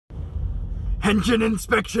Henshin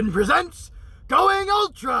Inspection presents Going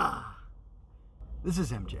Ultra! This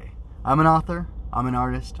is MJ. I'm an author, I'm an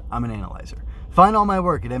artist, I'm an analyzer. Find all my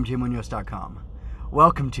work at mjmunoz.com.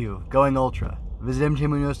 Welcome to Going Ultra. Visit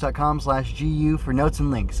mjmunoz.com/gu for notes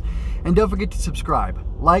and links. And don't forget to subscribe,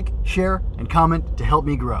 like, share, and comment to help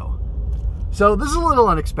me grow. So this is a little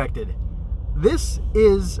unexpected. This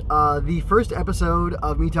is the first episode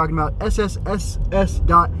of me talking about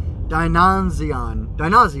Dynazenon.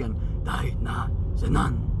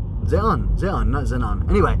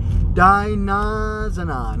 Anyway,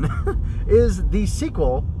 Dynazenon is the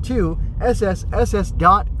sequel to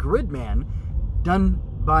SSSS.Gridman, done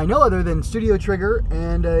by no other than Studio Trigger,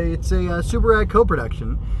 and it's a Super Rad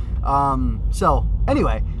co-production. So,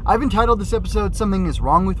 anyway, I've entitled this episode Something Is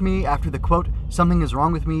Wrong With Me after the quote, Something Is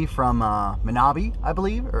Wrong With Me from Manabi, I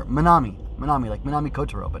believe, or Manami, like Manami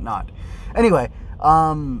Kotaro, but not. Anyway,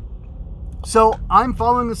 so I'm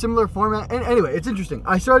following a similar format, and anyway, it's interesting.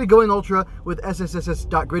 I started Going Ultra with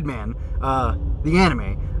SSSS.Gridman, the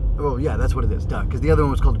anime. Well, yeah, that's what it is, duh, because the other one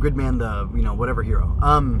was called Gridman, the, whatever hero.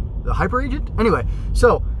 The Hyper Agent? Anyway,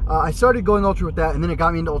 so I started Going Ultra with that, and then it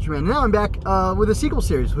got me into Ultraman, and now I'm back with a sequel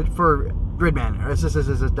series for Gridman, or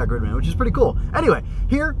SSSS.Gridman, which is pretty cool. Anyway,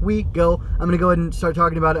 here we go. I'm going to go ahead and start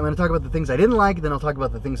talking about it. I'm going to talk about the things I didn't like, then I'll talk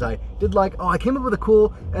about the things I did like. Oh, I came up with a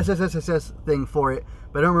cool SSSS thing for it,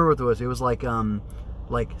 but I don't remember what it was. It was like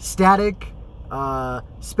static,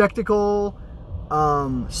 spectacle,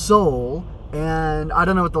 soul, and I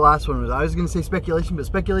don't know what the last one was. I was going to say speculation, but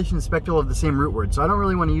speculation and spectacle have the same root word, so I don't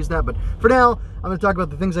really want to use that. But for now, I'm going to talk about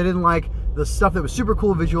the things I didn't like, the stuff that was super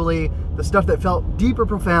cool visually, the stuff that felt deep or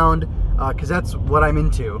profound, because that's what I'm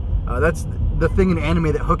into. That's the thing in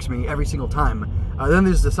anime that hooks me every single time. Then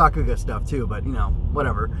there's the Sakuga stuff too, but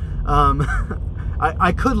whatever.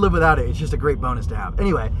 I could live without it. It's just a great bonus to have.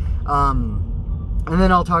 Anyway, and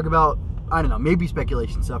then I'll talk about, I don't know, maybe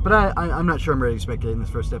speculation stuff, but I'm not sure I'm ready to speculate in this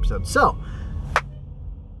first episode. So,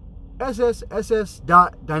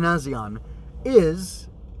 SSSS.Dynazenon is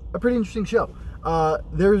a pretty interesting show.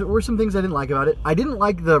 There were some things I didn't like about it. I didn't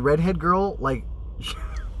like the redhead girl, like,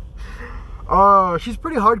 she's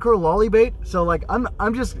pretty hardcore lolly bait, so, like, I'm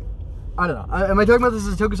just, I don't know. Am I talking about this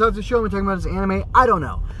as a tokusatsu show? Am I talking about it as anime? I don't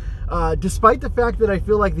know. Despite the fact that I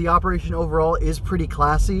feel like the operation overall is pretty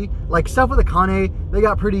classy, like stuff with Akane, they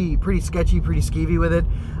got pretty sketchy, pretty skeevy with it,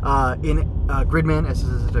 in Gridman,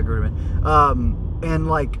 SSSS.Gridman, and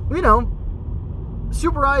like,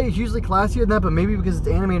 Super Eye is usually classier than that, but maybe because it's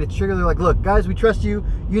animated Trigger, they're like, look, guys, we trust you,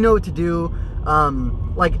 you know what to do.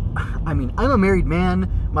 Like, I mean, I'm a married man,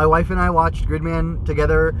 my wife and I watched Gridman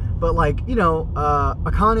together, but like,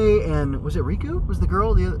 Akane and, was it Riku? Was the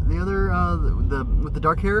girl, the other, the with the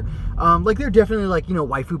dark hair? Like, they're definitely like,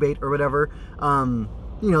 waifu bait or whatever.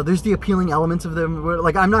 There's the appealing elements of them.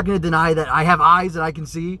 Like, I'm not going to deny that I have eyes that I can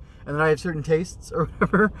see, and that I have certain tastes or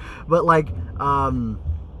whatever, but like,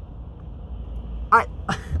 I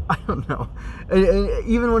don't know.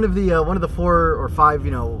 Even one of the 4 or 5,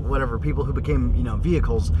 whatever people who became,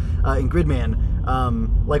 vehicles in Gridman,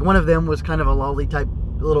 like one of them was kind of a lolly type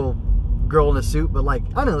little girl in a suit, but like,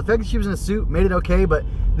 I don't know, the fact that she was in a suit made it okay, but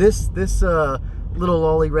this little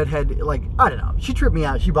lolly redhead, like, I don't know, she tripped me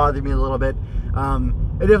out, she bothered me a little bit.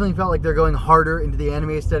 It definitely felt like they're going harder into the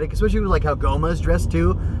anime aesthetic, especially with like how Goma's dressed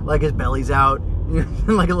too, like his belly's out,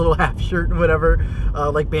 like a little half shirt and whatever,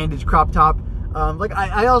 like bandage crop top. Like,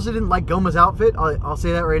 I also didn't like Goma's outfit. I'll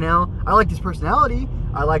say that right now. I liked his personality.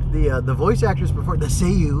 I liked the voice actress before the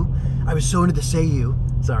Seiyu. I was so into the Seiyu.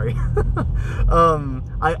 Sorry.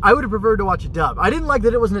 I would have preferred to watch a dub. I didn't like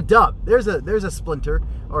that it wasn't a dub. There's a splinter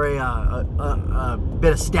or a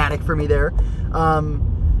bit of static for me there.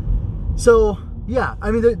 So yeah,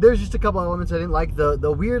 I mean, there's just a couple elements I didn't like.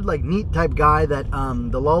 The weird, like, neat type guy that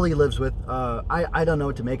the lolly lives with. I don't know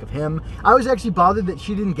what to make of him. I was actually bothered that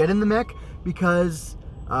she didn't get in the mech, because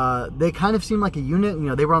they kind of seemed like a unit.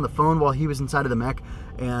 They were on the phone while he was inside of the mech,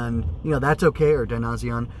 and that's okay. Or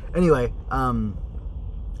Dynazenon. Anyway,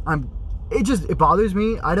 it bothers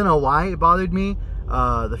me. I don't know why it bothered me.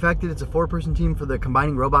 The fact that it's a 4-person team for the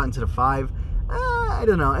combining robot instead of 5. I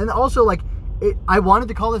don't know. And also, like, I wanted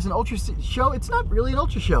to call this an Ultra show. It's not really an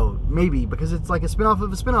Ultra show, maybe, because it's like a spin-off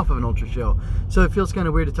of a spin-off of an Ultra show. So it feels kind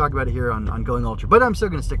of weird to talk about it here on Going Ultra. But I'm still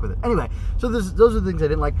going to stick with it. Anyway, so those are the things I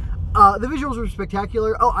didn't like. The visuals were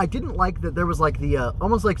spectacular. Oh, I didn't like that there was like the,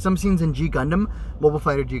 almost like some scenes in G Gundam, Mobile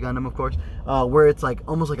Fighter G Gundam, of course, where it's like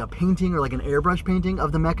almost like a painting or like an airbrush painting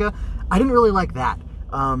of the mecha. I didn't really like that.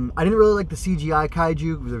 I didn't really like the CGI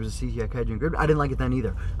kaiju. There was a CGI kaiju in Grid. I didn't like it then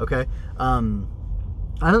either, okay?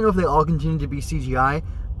 I don't know if they all continue to be CGI,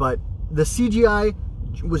 but the CGI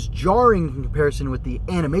was jarring in comparison with the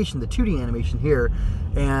animation, the 2D animation here,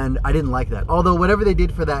 and I didn't like that. Although whatever they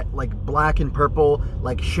did for that like black and purple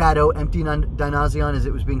like shadow empty Dynazion as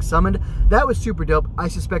it was being summoned, that was super dope. I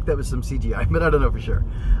suspect that was some CGI, but I don't know for sure.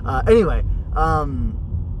 Anyway,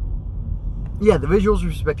 yeah, the visuals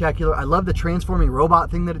were spectacular. I love the transforming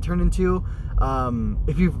robot thing that it turned into.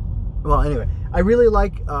 Well, anyway, I really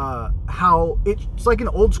like how it's like an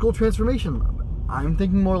old school transformation. I'm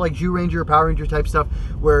thinking more like Zyuranger or Power Ranger type stuff,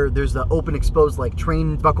 where there's the open exposed like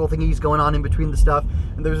train buckle thingies going on in between the stuff.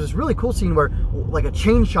 And there's this really cool scene where like a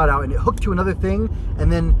chain shot out and it hooked to another thing,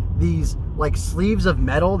 and then these like sleeves of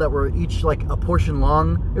metal that were each like a portion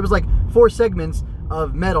long. It was like 4 segments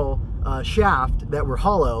of metal shaft that were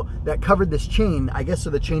hollow that covered this chain, I guess so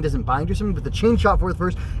the chain doesn't bind or something, but the chain shot forth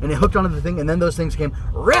first and it hooked onto the thing, and then those things came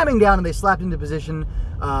ramming down and they slapped into position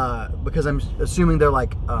because I'm assuming they're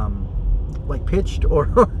like pitched or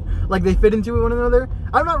like they fit into one another.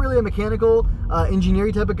 I'm not really a mechanical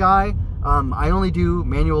engineering type of guy. I only do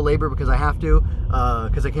manual labor because I have to,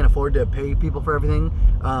 because I can't afford to pay people for everything.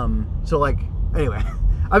 So like, anyway,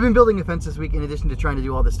 I've been building a fence this week in addition to trying to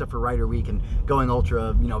do all this stuff for Rider Week and Going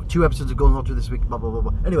Ultra, 2 episodes of Going Ultra this week, blah, blah, blah,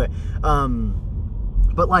 blah. Anyway,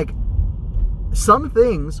 but like, some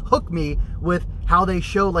things hook me with how they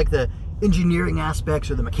show like the engineering aspects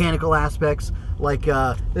or the mechanical aspects. Like,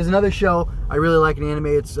 there's another show I really like in anime,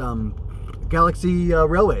 it's Galaxy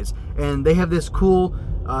Railways, and they have this cool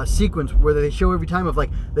sequence where they show every time of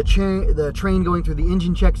like the train going through the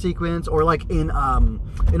engine check sequence, or like in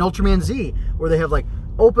Ultraman Z, where they have like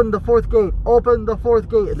open the 4th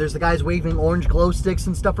gate, and there's the guys waving orange glow sticks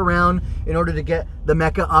and stuff around in order to get the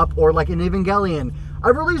mecha up, or like in Evangelion,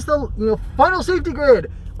 I've released the final safety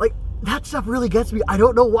grid. Like, that stuff really gets me. I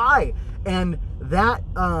don't know why. And that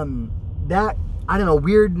I don't know,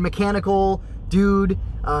 weird mechanical dude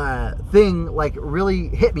thing like really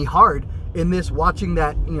hit me hard in this, watching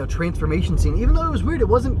that transformation scene. Even though it was weird, it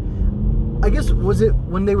wasn't, I guess, was it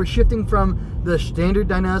when they were shifting from the standard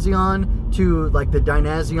Dynazion to like the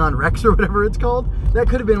Dynazion Rex or whatever it's called? That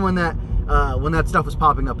could have been when that stuff was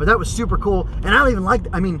popping up. But that was super cool, and I don't even like,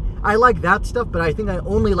 I like that stuff, but I think I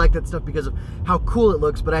only like that stuff because of how cool it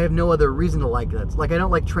looks, but I have no other reason to like that. Like, I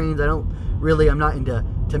don't like trains, I'm not into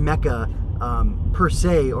mecha per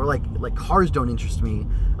se, or like cars don't interest me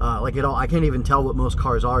like at all. I can't even tell what most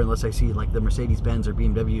cars are unless I see like the Mercedes-Benz or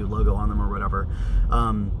BMW logo on them or whatever.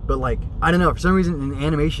 But like, I don't know, for some reason in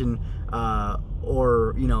animation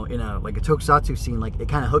or in a like a tokusatsu scene, like it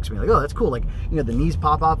kind of hooks me. Like, oh, that's cool. Like, the knees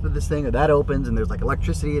pop off of this thing, or that opens and there's like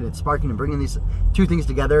electricity and it's sparking and bringing these 2 things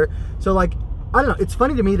together. So like, I don't know, it's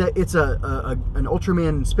funny to me that it's an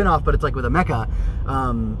Ultraman spin-off, but it's like with a mecha,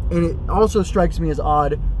 and it also strikes me as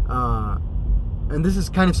odd, and this is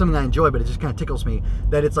kind of something I enjoy, but it just kind of tickles me,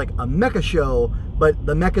 that it's like a mecha show, but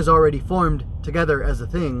the mecha's already formed together as a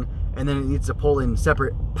thing, and then it needs to pull in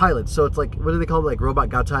separate pilots. So it's like, what do they call it, like Robot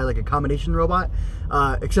Gatai, like a combination robot,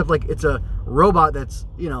 except like it's a robot that's,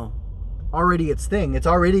 already its thing. It's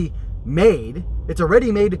already made. It's a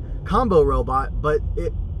ready-made combo robot, but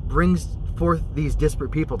it brings forth these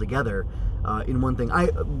disparate people together in one thing.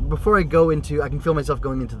 Before I go into, I can feel myself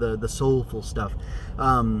going into the soulful stuff.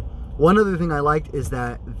 One other thing I liked is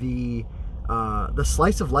that the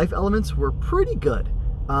slice of life elements were pretty good.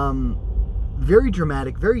 Very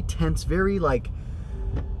dramatic, very tense, very like,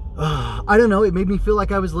 I don't know, it made me feel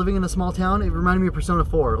like I was living in a small town. It reminded me of Persona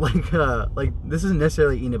 4. Like this isn't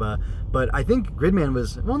necessarily Inaba, but I think Gridman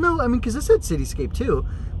was, well, no, because this had cityscape too,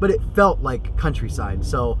 but it felt like countryside.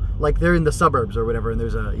 So like they're in the suburbs or whatever, and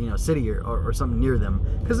there's a city or something near them,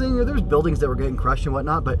 because there's buildings that were getting crushed and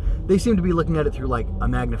whatnot, but they seem to be looking at it through like a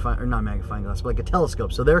not magnifying glass, but like a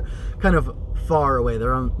telescope. So they're kind of far away.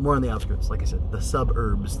 They're more on the outskirts, like I said, the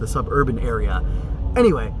suburbs, the suburban area.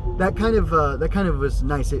 Anyway, that kind of was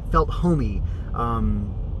nice. It felt homey, and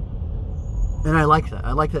I like that.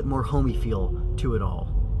 I like that more homey feel to it all.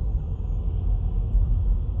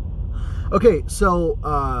 Okay, so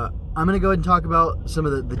I'm gonna go ahead and talk about some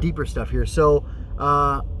of the deeper stuff here. So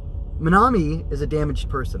Minami is a damaged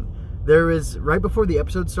person. There is, right before the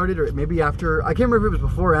episode started, or maybe after, I can't remember if it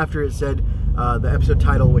was before or after, it said the episode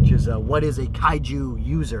title, which is what is a kaiju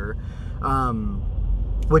user.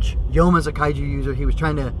 Which Yoma's a kaiju user. He was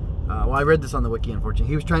trying to, well, I read this on the wiki, unfortunately.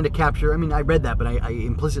 He was trying to capture, I read that, but I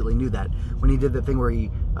implicitly knew that when he did the thing where he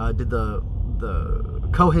did the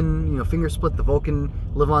Kohen, finger split, the Vulcan,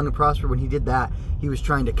 live long and prosper. When he did that, he was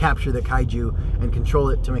trying to capture the kaiju and control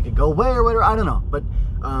it to make it go away or whatever. I don't know. But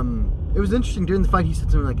it was interesting. During the fight, he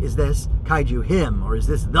said something like, is this kaiju him? Or is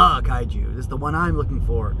this the kaiju? Is this the one I'm looking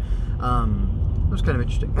for? It was kind of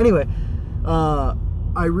interesting. Anyway,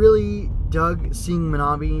 I really dug seeing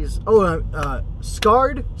Minami's...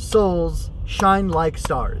 Scarred Souls Shine Like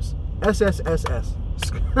Stars. SSSS.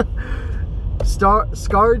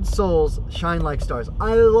 Scarred Souls Shine Like Stars.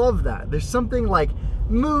 I love that. There's something like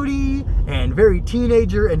moody and very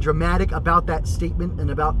teenager and dramatic about that statement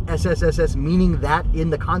and about SSSS meaning that in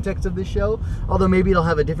the context of this show. Although maybe it'll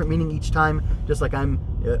have a different meaning each time, just like I'm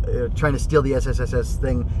trying to steal the SSSS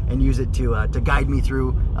thing and use it to guide me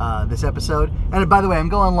through this episode. And by the way, I'm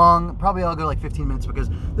going long. Probably I'll go like 15 minutes because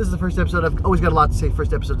this is the first episode. I've always got a lot to say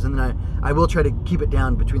first episodes, and then I will try to keep it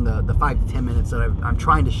down between the 5 to 10 minutes that I'm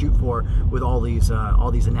trying to shoot for with all these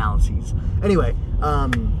analyses. Anyway,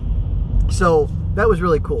 so that was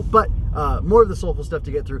really cool. But more of the soulful stuff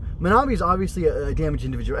to get through. Minami is obviously a damaged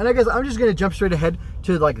individual, and I guess I'm just going to jump straight ahead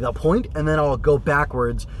to like the point, and then I'll go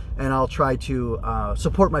backwards and I'll try to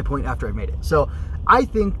support my point after I've made it. So I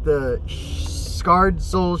think the Scarred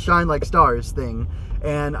Souls Shine Like Stars thing,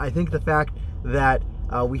 and I think the fact that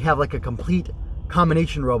we have like a complete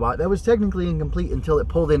combination robot that was technically incomplete until it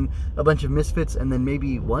pulled in a bunch of misfits and then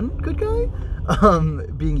maybe one good guy,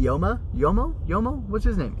 being Yomo? What's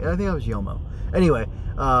his name? I think that was Yomo. Anyway,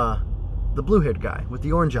 the blue-haired guy with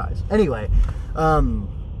the orange eyes. Anyway,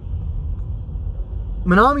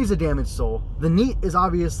 Minami's a damaged soul. The NEET is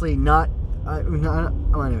obviously not...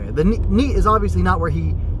 anyway, the NEET is obviously not where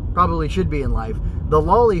he probably should be in life. The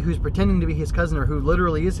Lolly, who's pretending to be his cousin, or who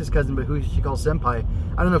literally is his cousin, but who she calls Senpai.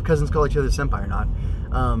 I don't know if cousins call each other Senpai or not.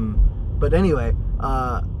 But anyway,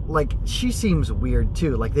 like, she seems weird,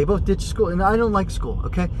 too. Like, they both ditched school, and I don't like school,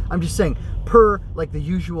 okay? I'm just saying, per, like, the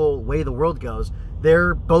usual way the world goes,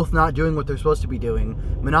 they're both not doing what they're supposed to be doing.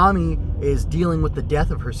 Minami is dealing with the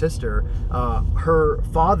death of her sister. Her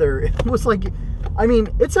father was like... I mean,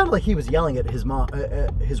 it sounded like he was yelling at his mom,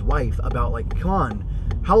 his wife, about, like, come on,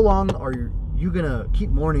 how long are you gonna keep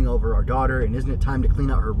mourning over our daughter, and isn't it time to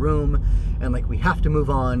clean out her room, and like we have to move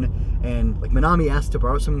on. And like Minami asks to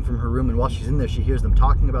borrow something from her room, and while she's in there she hears them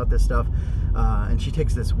talking about this stuff, and she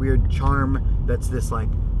takes this weird charm that's this like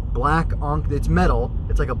black Ankh. It's metal.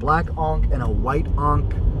 It's like a black Ankh and a white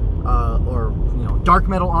Ankh, or you know, dark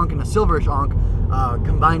metal Ankh and a silverish Ankh,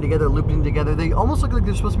 combined together, looped in together. They almost look like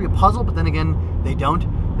they're supposed to be a puzzle, but then again they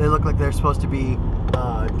don't. They look like they're supposed to be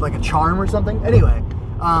like a charm or something. Anyway,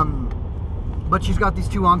 but she's got these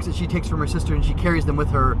two Ankhs that she takes from her sister, and she carries them with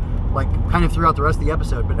her, like, kind of throughout the rest of the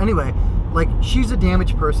episode. But anyway, like, she's a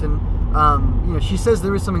damaged person. You know, she says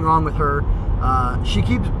there is something wrong with her. She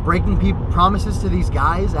keeps breaking promises to these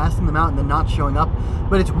guys, asking them out, and then not showing up.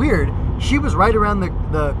 But it's weird. She was right around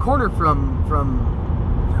the corner from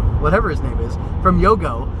whatever his name is, from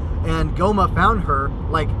Yogo, and Goma found her,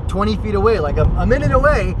 like, 20 feet away. Like, a minute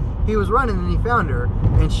away, he was running, and he found her.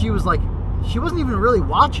 And she was like, she wasn't even really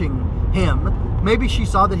watching him. Maybe she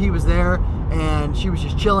saw that he was there and she was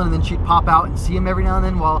just chilling, and then she'd pop out and see him every now and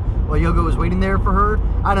then while Yogo was waiting there for her.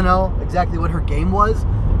 I don't know exactly what her game was,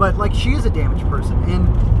 but like, she is a damaged person.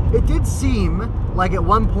 And it did seem like at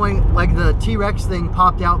one point, like, the T-Rex thing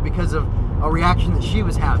popped out because of a reaction that she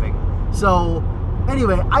was having. So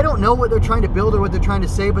anyway, I don't know what they're trying to build or what they're trying to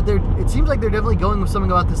say, but it seems like they're definitely going with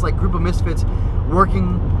something about this like group of misfits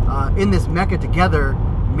working in this mecha together,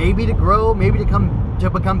 maybe to grow, maybe to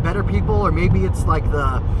become better people, or maybe it's like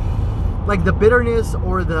the bitterness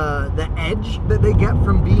or the edge that they get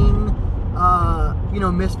from being you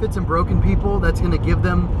know, misfits and broken people that's going to give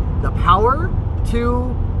them the power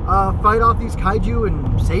to fight off these kaiju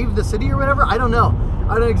and save the city or whatever. I don't know.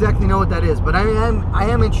 I don't exactly know what that is, but I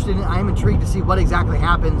am interested in, I am intrigued to see what exactly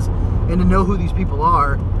happens, and to know who these people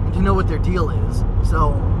are, and to know what their deal is.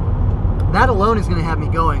 So that alone is going to have me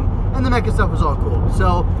going. And the mecha stuff was all cool.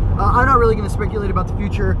 So I'm not really going to speculate about the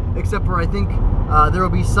future, except for I think there will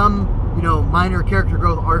be some, you know, minor character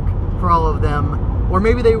growth arc for all of them, or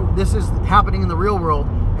maybe this is happening in the real world,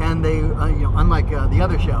 and they, you know, unlike the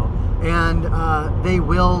other show, and they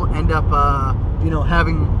will end up, you know,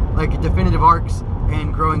 having like definitive arcs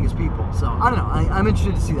and growing as people. So I don't know. I'm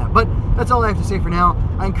interested to see that. But that's all I have to say for now.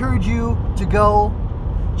 I encourage you to go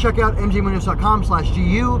check out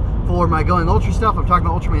mjmunoz.com/GU for my Going Ultra stuff. I'm talking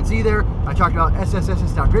about Ultraman Z there. I talked about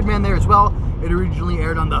SSSS.Gridman there as well. It originally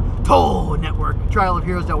aired on the Toll Network,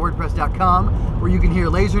 trialofheroes.wordpress.com, where you can hear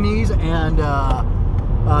Laser Knees and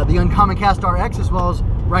the Uncommon Cast RX, as well as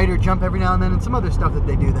Writer Jump every now and then, and some other stuff that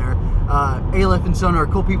they do there. Aleph and Sona are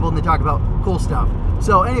cool people, and they talk about cool stuff.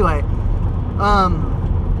 So anyway,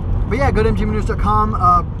 but yeah, go to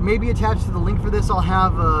mjmunoz.com. Maybe attached to the link for this, I'll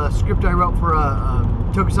have a script I wrote for a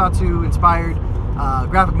Tokusatsu-inspired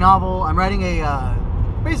graphic novel. I'm writing a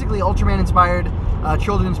basically Ultraman-inspired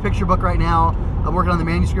children's picture book right now. I'm working on the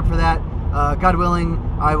manuscript for that. God willing,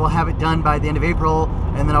 I will have it done by the end of April,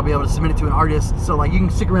 and then I'll be able to submit it to an artist. So like, you can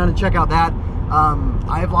stick around and check out that.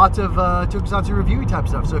 I have lots of tokusatsu review type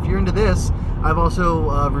stuff. So if you're into this, I've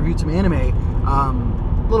also reviewed some anime.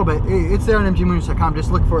 A little bit. It's there on mgmoonies.com. Just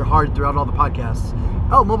look for it hard throughout all the podcasts.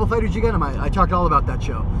 Oh, Mobile Fighter G Gundam. I talked all about that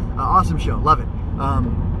show. Awesome show. Love it.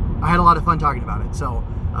 I had a lot of fun talking about it. So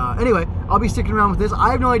anyway, I'll be sticking around with this.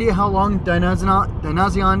 I have no idea how long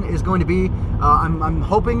Dynazeon is going to be. I'm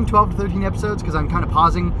hoping 12 to 13 episodes, because I'm kind of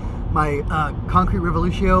pausing my Concrete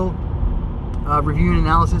Revolutio review and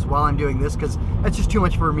analysis while I'm doing this, because it's just too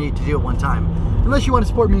much for me to do at one time. Unless you want to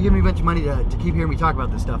support me and give me a bunch of money to keep hearing me talk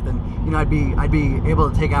about this stuff, then I'd be able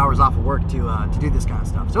to take hours off of work to do this kind of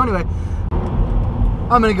stuff. So anyway,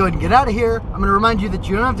 I'm gonna go ahead and get out of here. I'm gonna remind you that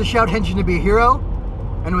you don't have to shout henshin to be a hero.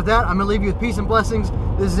 And with that, I'm gonna leave you with peace and blessings.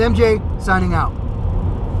 This is MJ signing out.